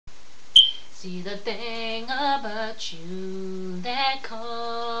See, the thing about you that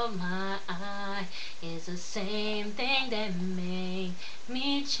caught my eye is the same thing that made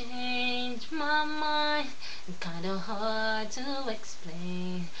me change my mind. Kinda hard to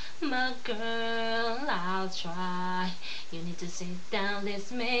explain, but girl, I'll try. You need to sit down,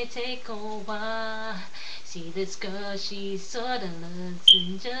 this may take a while. See, this girl, she sorta looks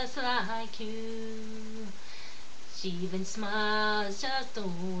just like you. She even smiles just the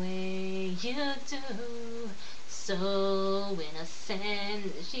way you do. So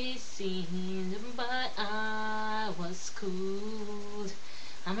innocent she seemed, but I was cool.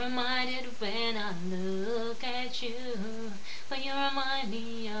 I'm reminded when I look at you, but you remind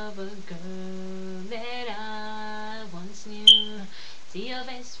me of a girl that I once knew. See your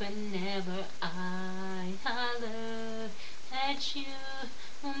face whenever I look at you.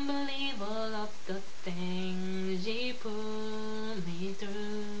 Won't believe all of the things she put me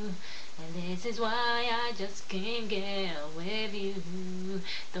through. And this is why I just can't get with you.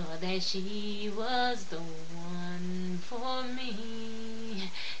 Thought that she was the one for me,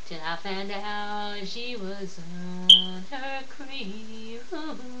 till I found out she was on her creep.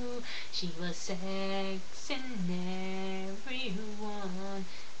 Ooh, she was sexing everyone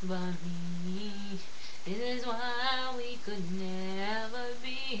but me. This is why we could never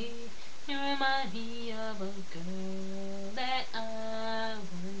be. You remind me of a girl that I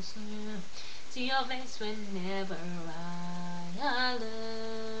once knew. See your face whenever I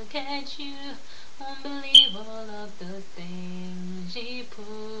look at you. Won't believe all of the things she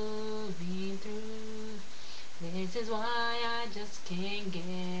put me through. This is why I just can't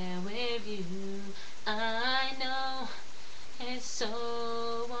get with you. I know it's so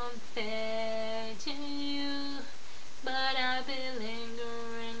unfair to you, but I've been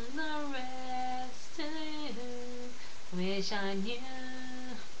lingering the rest to you. Wish I knew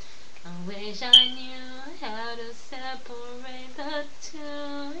how to separate the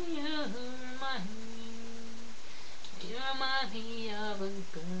two. You remind me of a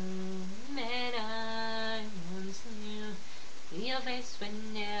girl that I once knew. See your face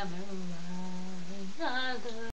whenever I look.